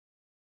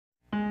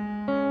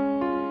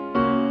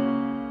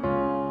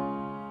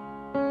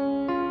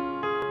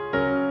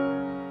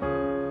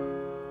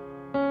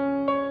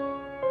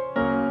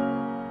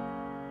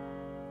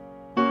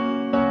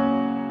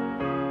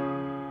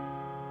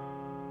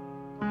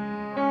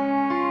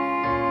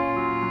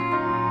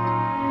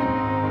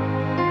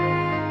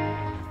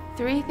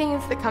Three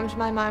things that come to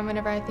my mind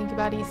whenever I think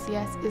about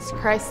ECS is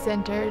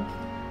Christ-centered,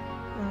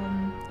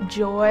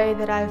 joy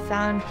that I've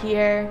found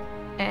here,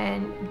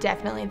 and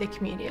definitely the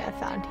community I've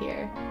found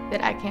here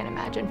that I can't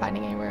imagine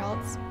finding anywhere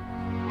else.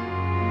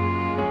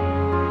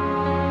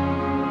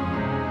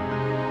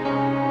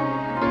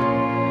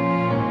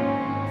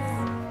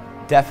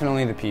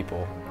 Definitely the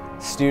people.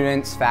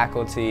 Students,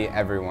 faculty,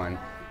 everyone.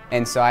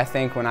 And so I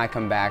think when I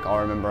come back, I'll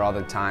remember all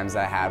the times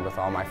I had with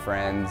all my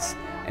friends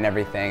and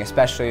everything,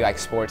 especially like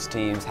sports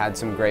teams, had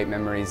some great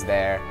memories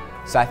there.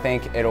 So I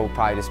think it'll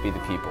probably just be the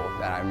people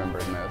that I remember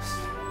the most.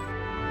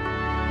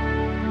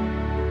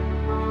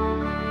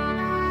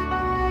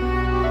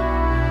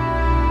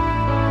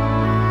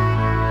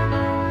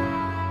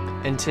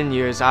 In 10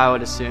 years, I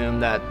would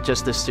assume that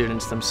just the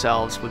students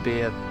themselves would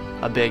be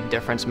a big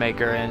difference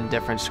maker in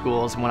different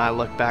schools. When I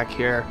look back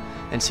here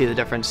and see the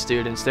different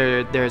students,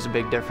 there's a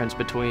big difference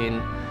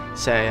between,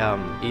 say,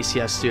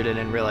 ECS student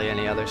and really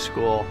any other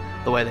school,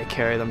 the way they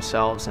carry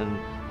themselves and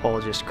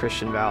hold just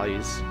Christian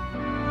values.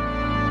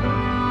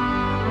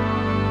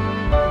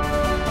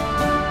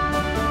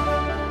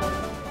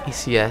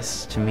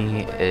 ECS to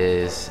me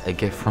is a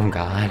gift from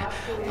God.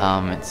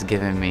 It's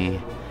given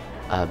me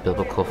a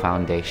biblical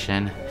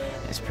foundation.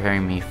 It's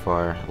preparing me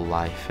for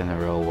life in the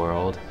real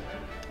world.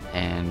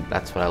 And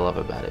that's what I love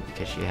about it,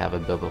 because you have a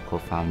biblical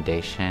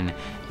foundation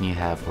and you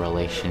have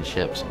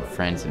relationships and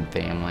friends and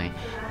family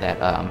that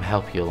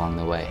help you along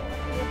the way.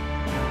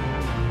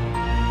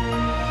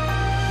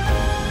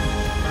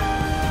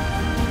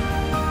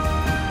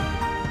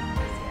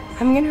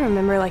 I'm gonna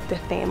remember like the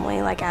family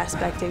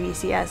aspect of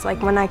ECS.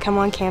 Like when I come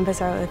on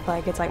campus, I really feel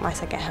like it's like my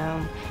second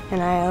home,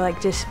 and I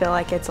just feel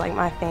like it's like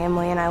my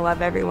family, and I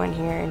love everyone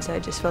here, and so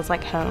it just feels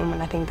like home.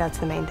 And I think that's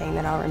the main thing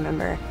that I'll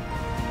remember.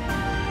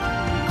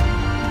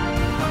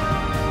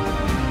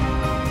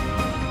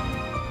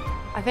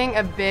 I think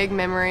a big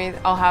memory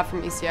I'll have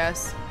from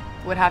ECS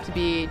would have to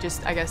be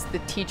just, I guess, the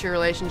teacher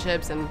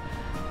relationships and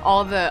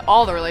all the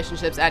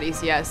relationships at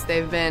ECS.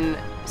 They've been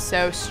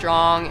so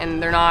strong,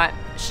 and they're not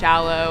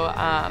shallow.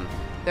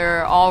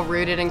 They're all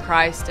rooted in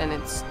Christ, and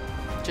it's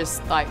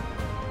just like,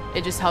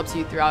 it just helps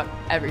you throughout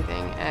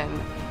everything,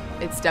 and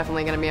it's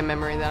definitely going to be a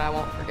memory that I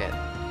won't forget.